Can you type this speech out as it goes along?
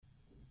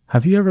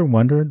Have you ever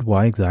wondered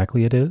why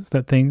exactly it is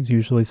that things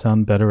usually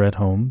sound better at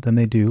home than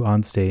they do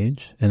on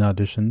stage, in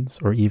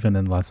auditions, or even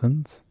in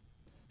lessons?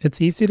 It's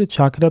easy to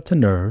chalk it up to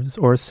nerves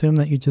or assume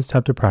that you just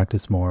have to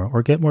practice more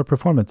or get more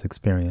performance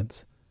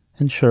experience.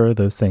 And sure,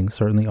 those things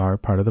certainly are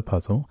part of the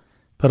puzzle,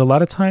 but a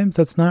lot of times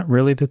that's not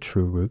really the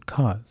true root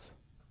cause.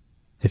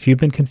 If you've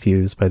been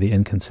confused by the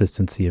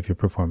inconsistency of your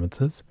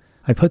performances,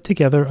 I put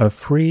together a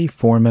free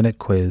 4-minute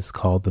quiz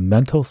called the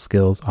Mental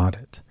Skills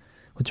Audit,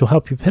 which will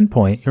help you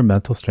pinpoint your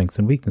mental strengths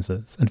and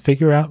weaknesses and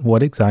figure out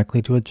what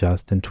exactly to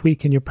adjust and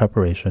tweak in your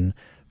preparation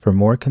for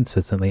more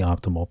consistently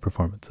optimal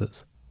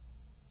performances.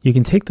 You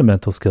can take the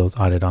Mental Skills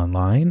Audit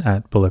online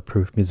at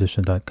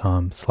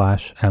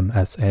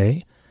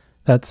bulletproofmusician.com/MSA.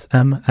 That's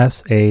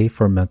MSA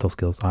for Mental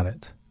Skills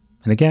Audit.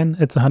 And again,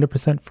 it's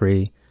 100%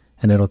 free,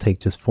 and it'll take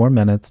just 4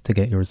 minutes to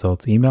get your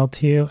results emailed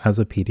to you as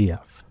a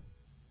PDF.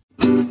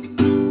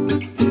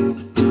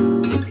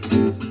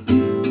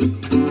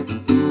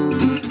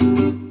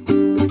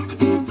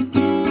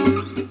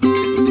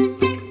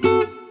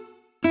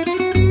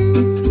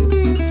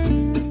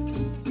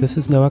 This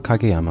is Noah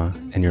Kageyama,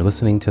 and you're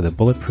listening to the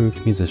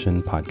Bulletproof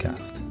Musician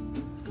podcast.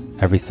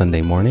 Every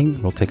Sunday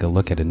morning, we'll take a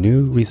look at a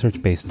new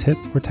research-based tip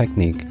or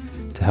technique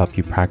to help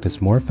you practice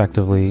more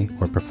effectively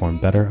or perform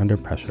better under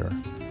pressure.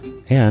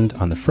 And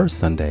on the first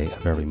Sunday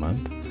of every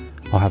month,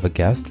 I'll have a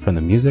guest from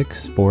the music,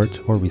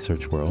 sport, or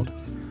research world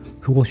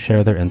who will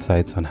share their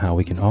insights on how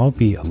we can all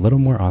be a little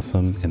more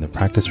awesome in the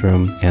practice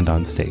room and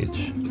on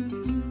stage.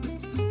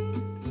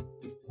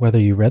 Whether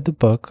you read the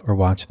book or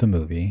watched the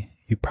movie,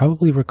 you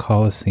probably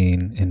recall a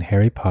scene in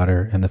Harry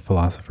Potter and the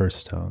Philosopher's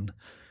Stone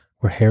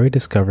where Harry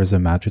discovers a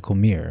magical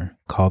mirror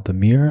called the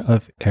Mirror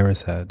of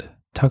Erised,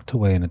 tucked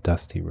away in a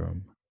dusty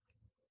room.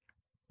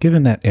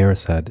 Given that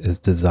Erised is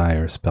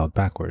desire spelled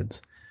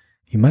backwards,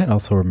 you might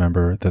also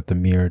remember that the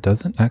mirror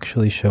doesn't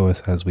actually show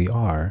us as we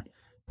are,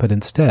 but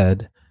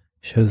instead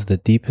shows the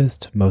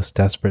deepest, most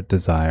desperate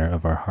desire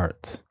of our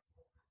hearts.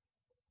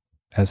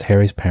 As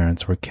Harry's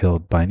parents were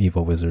killed by an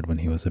evil wizard when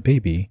he was a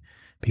baby,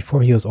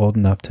 before he was old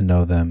enough to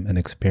know them and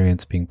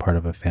experience being part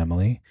of a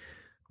family,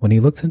 when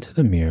he looks into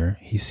the mirror,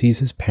 he sees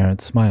his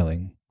parents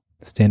smiling,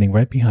 standing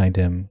right behind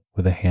him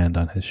with a hand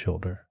on his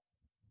shoulder.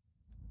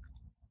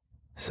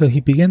 So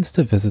he begins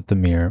to visit the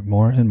mirror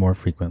more and more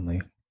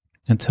frequently,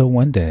 until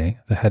one day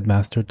the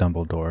headmaster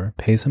Dumbledore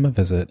pays him a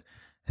visit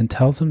and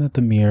tells him that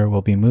the mirror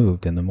will be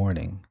moved in the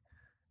morning,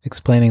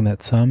 explaining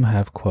that some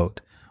have,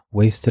 quote,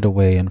 wasted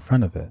away in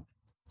front of it,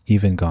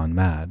 even gone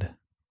mad.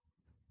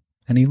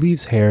 And he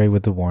leaves Harry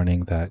with the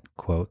warning that,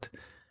 quote,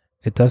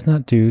 it does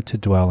not do to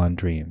dwell on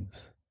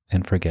dreams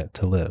and forget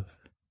to live.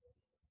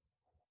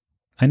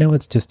 I know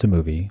it's just a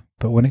movie,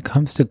 but when it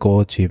comes to goal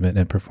achievement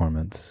and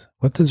performance,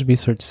 what does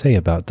research say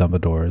about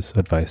Dumbledore's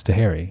advice to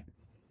Harry?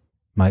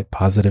 Might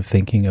positive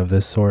thinking of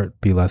this sort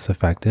be less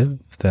effective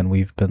than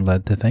we've been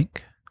led to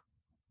think?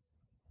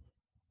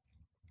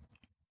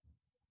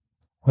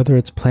 Whether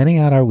it's planning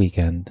out our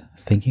weekend,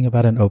 thinking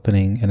about an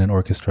opening in an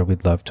orchestra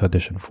we'd love to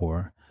audition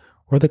for,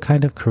 or the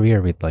kind of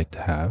career we'd like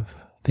to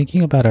have,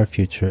 thinking about our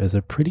future is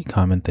a pretty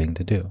common thing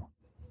to do.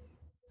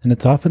 And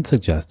it's often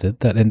suggested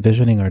that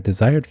envisioning our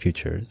desired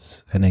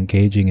futures and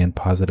engaging in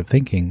positive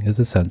thinking is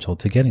essential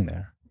to getting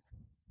there.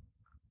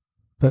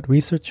 But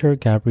researcher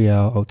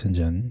Gabrielle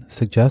Oettingen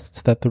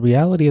suggests that the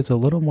reality is a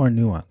little more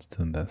nuanced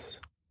than this,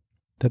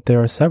 that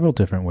there are several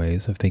different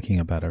ways of thinking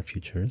about our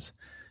futures,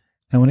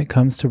 and when it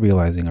comes to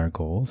realizing our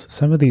goals,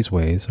 some of these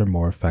ways are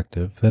more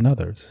effective than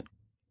others.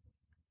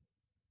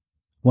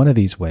 One of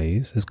these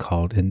ways is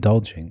called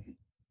indulging.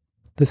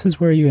 This is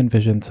where you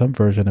envision some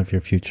version of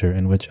your future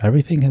in which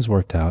everything has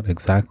worked out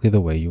exactly the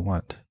way you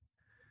want.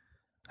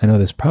 I know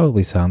this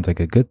probably sounds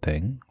like a good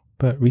thing,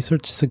 but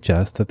research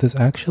suggests that this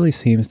actually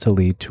seems to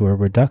lead to a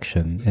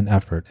reduction in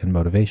effort and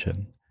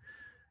motivation.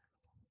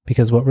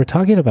 Because what we're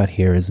talking about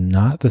here is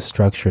not the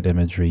structured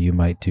imagery you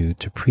might do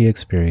to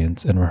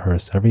pre-experience and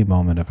rehearse every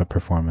moment of a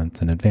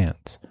performance in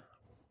advance.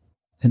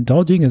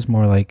 Indulging is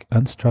more like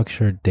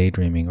unstructured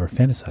daydreaming or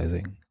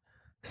fantasizing,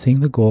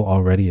 seeing the goal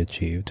already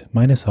achieved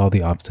minus all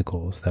the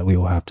obstacles that we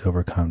will have to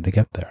overcome to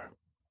get there.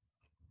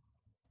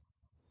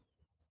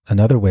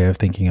 Another way of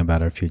thinking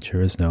about our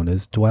future is known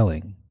as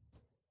dwelling.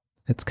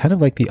 It's kind of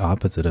like the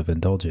opposite of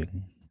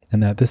indulging, in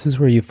that this is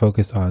where you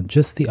focus on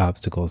just the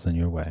obstacles in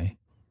your way,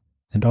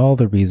 and all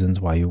the reasons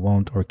why you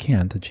won't or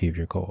can't achieve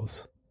your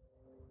goals.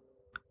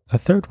 A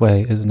third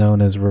way is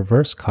known as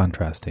reverse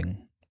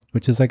contrasting,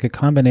 which is like a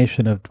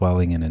combination of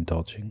dwelling and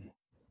indulging.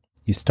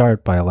 You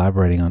start by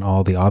elaborating on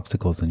all the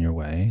obstacles in your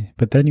way,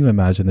 but then you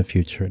imagine the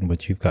future in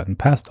which you've gotten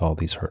past all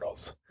these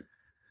hurdles.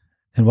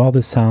 And while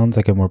this sounds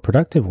like a more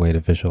productive way to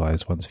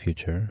visualize one's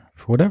future,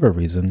 for whatever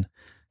reason,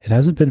 it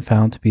hasn't been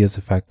found to be as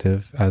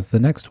effective as the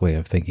next way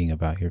of thinking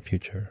about your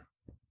future.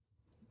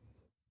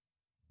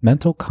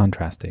 Mental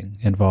contrasting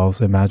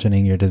involves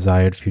imagining your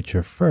desired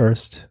future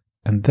first,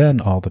 and then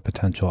all the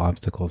potential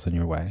obstacles in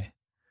your way.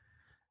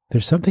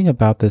 There's something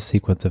about this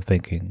sequence of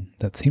thinking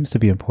that seems to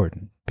be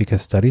important,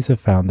 because studies have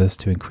found this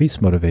to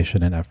increase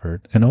motivation and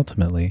effort, and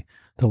ultimately,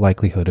 the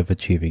likelihood of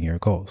achieving your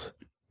goals.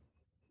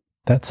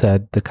 That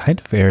said, the kind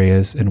of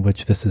areas in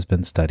which this has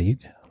been studied,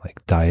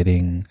 like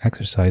dieting,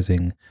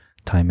 exercising,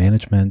 time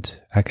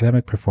management,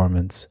 academic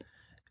performance,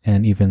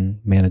 and even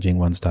managing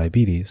one's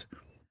diabetes,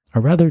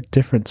 are rather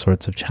different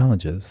sorts of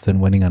challenges than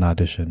winning an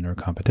audition or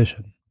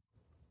competition.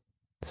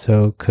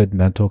 So could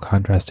mental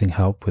contrasting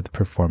help with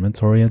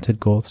performance-oriented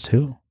goals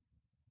too?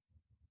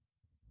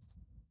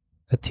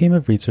 A team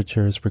of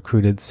researchers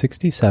recruited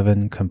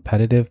 67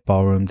 competitive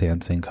ballroom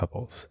dancing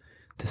couples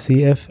to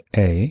see if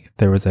A,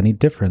 there was any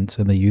difference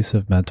in the use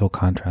of mental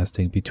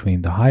contrasting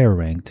between the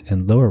higher-ranked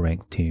and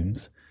lower-ranked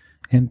teams,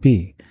 and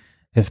B,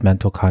 if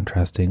mental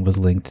contrasting was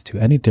linked to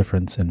any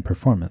difference in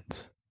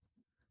performance.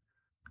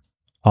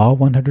 All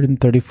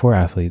 134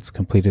 athletes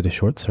completed a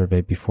short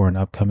survey before an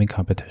upcoming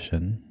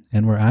competition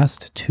and were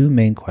asked two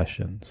main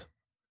questions.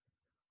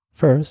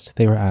 First,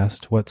 they were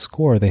asked what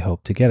score they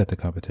hoped to get at the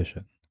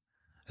competition,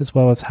 as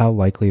well as how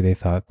likely they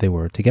thought they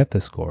were to get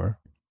the score,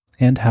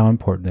 and how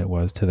important it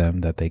was to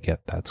them that they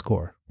get that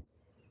score.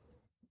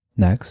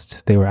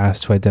 Next, they were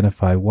asked to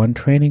identify one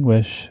training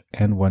wish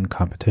and one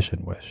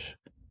competition wish.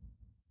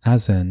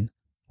 As in,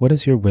 what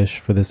is your wish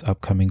for this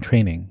upcoming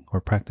training or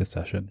practice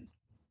session?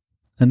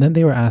 And then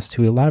they were asked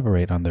to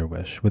elaborate on their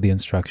wish with the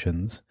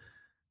instructions,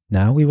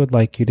 now we would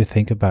like you to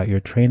think about your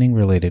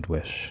training-related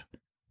wish.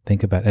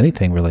 Think about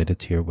anything related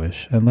to your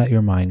wish and let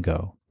your mind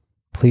go.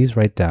 Please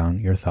write down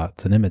your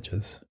thoughts and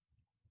images.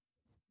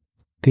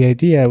 The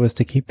idea was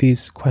to keep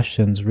these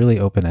questions really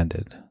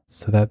open-ended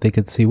so that they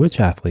could see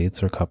which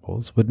athletes or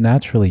couples would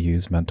naturally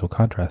use mental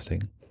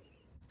contrasting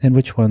and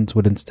which ones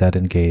would instead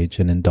engage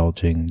in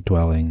indulging,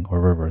 dwelling, or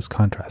reverse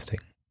contrasting.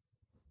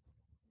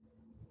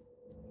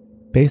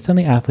 Based on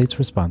the athletes'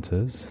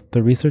 responses,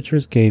 the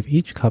researchers gave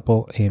each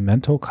couple a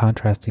mental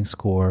contrasting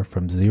score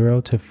from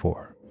 0 to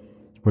 4,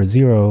 where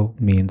 0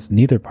 means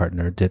neither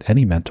partner did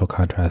any mental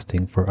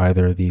contrasting for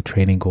either the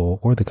training goal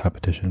or the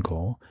competition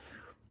goal,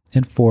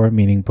 and 4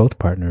 meaning both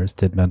partners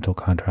did mental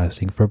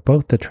contrasting for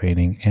both the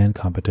training and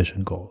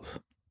competition goals.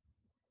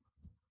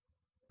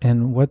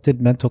 And what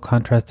did mental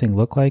contrasting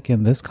look like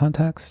in this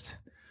context?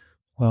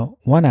 Well,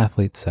 one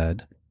athlete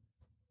said,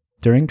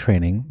 during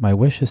training, my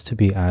wish is to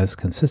be as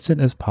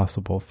consistent as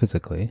possible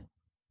physically,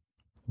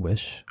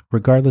 wish,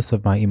 regardless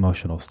of my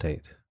emotional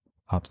state,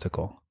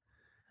 obstacle.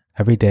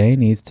 Every day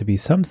needs to be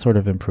some sort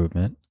of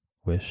improvement,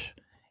 wish,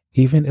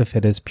 even if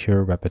it is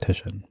pure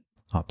repetition,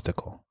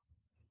 obstacle.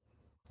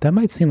 That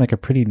might seem like a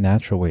pretty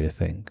natural way to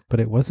think, but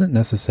it wasn't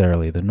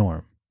necessarily the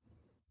norm.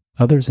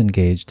 Others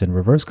engaged in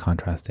reverse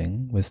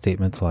contrasting with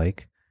statements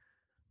like,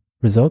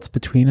 results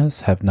between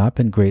us have not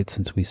been great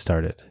since we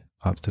started,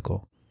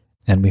 obstacle,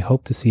 and we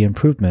hope to see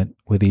improvement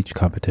with each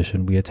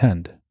competition we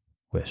attend,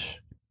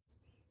 wish.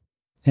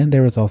 And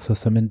there was also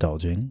some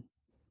indulging,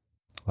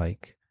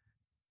 like,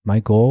 my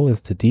goal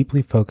is to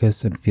deeply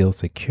focus and feel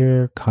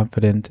secure,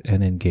 confident,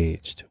 and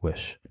engaged,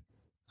 wish.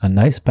 A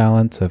nice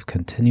balance of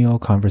continual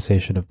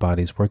conversation of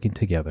bodies working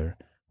together,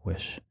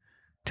 wish.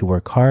 To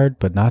work hard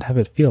but not have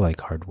it feel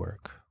like hard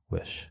work,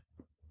 wish.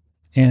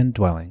 And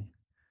dwelling.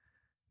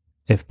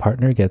 If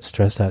partner gets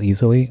stressed out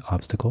easily,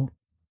 obstacle,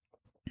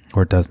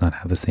 or does not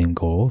have the same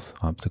goals,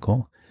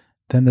 obstacle,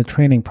 then the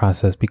training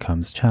process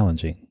becomes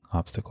challenging,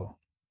 obstacle.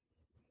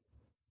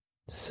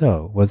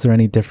 So, was there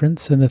any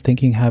difference in the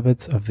thinking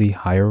habits of the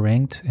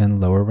higher-ranked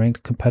and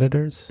lower-ranked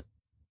competitors?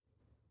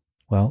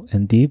 Well,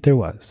 indeed there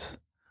was.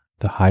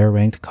 The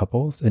higher-ranked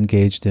couples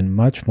engaged in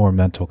much more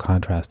mental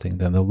contrasting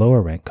than the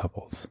lower-ranked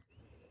couples.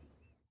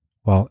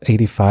 While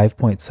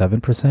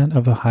 85.7%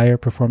 of the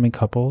higher-performing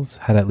couples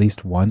had at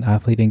least one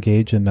athlete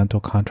engage in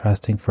mental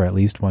contrasting for at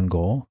least one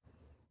goal,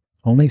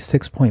 only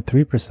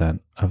 6.3%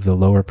 of the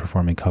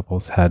lower-performing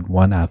couples had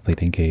one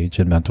athlete engage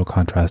in mental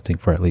contrasting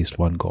for at least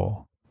one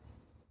goal.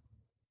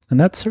 And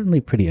that's certainly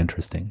pretty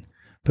interesting,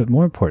 but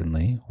more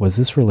importantly, was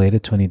this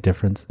related to any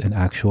difference in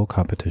actual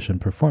competition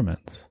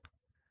performance?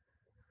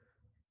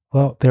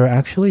 Well, there are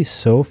actually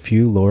so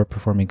few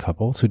lower-performing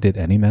couples who did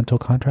any mental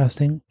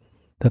contrasting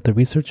that the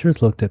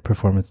researchers looked at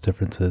performance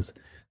differences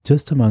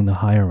just among the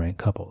higher-ranked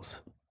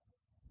couples.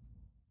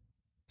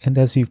 And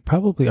as you've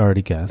probably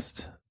already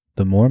guessed,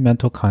 the more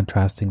mental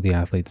contrasting the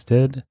athletes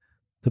did,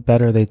 the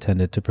better they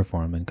tended to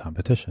perform in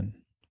competition.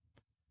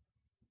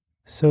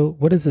 So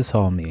what does this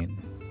all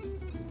mean?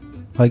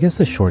 Well, I guess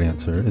the short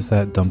answer is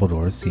that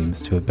Dumbledore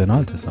seems to have been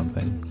onto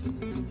something.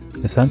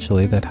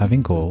 Essentially, that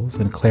having goals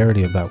and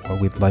clarity about what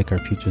we'd like our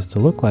futures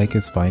to look like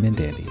is fine and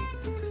dandy.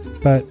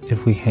 But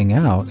if we hang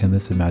out in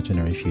this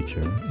imaginary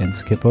future and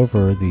skip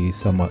over the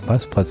somewhat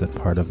less pleasant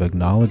part of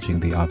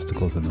acknowledging the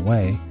obstacles in the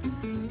way,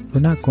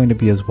 we're not going to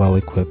be as well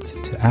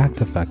equipped to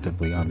act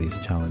effectively on these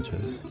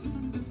challenges.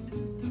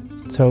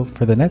 So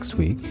for the next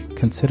week,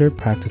 consider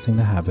practicing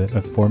the habit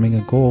of forming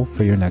a goal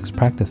for your next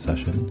practice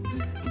session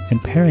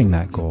and pairing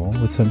that goal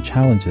with some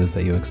challenges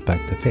that you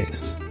expect to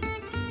face.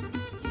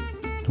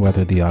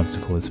 Whether the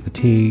obstacle is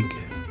fatigue,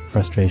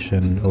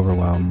 frustration,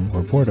 overwhelm,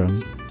 or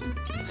boredom,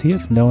 see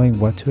if knowing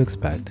what to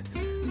expect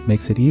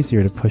makes it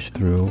easier to push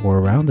through or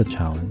around the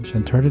challenge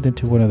and turn it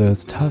into one of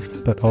those tough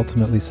but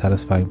ultimately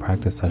satisfying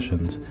practice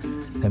sessions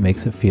that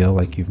makes it feel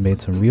like you've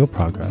made some real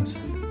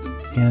progress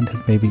and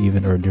have maybe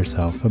even earned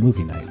yourself a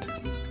movie night.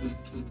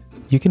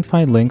 You can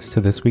find links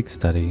to this week's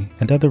study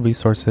and other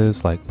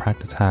resources like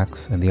practice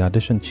hacks and the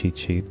audition cheat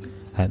sheet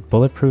at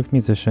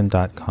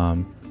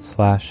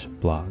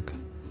bulletproofmusician.com/blog.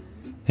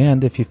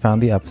 And if you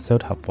found the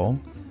episode helpful,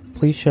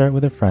 please share it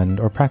with a friend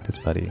or practice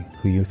buddy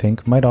who you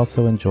think might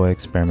also enjoy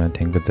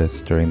experimenting with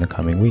this during the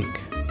coming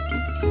week.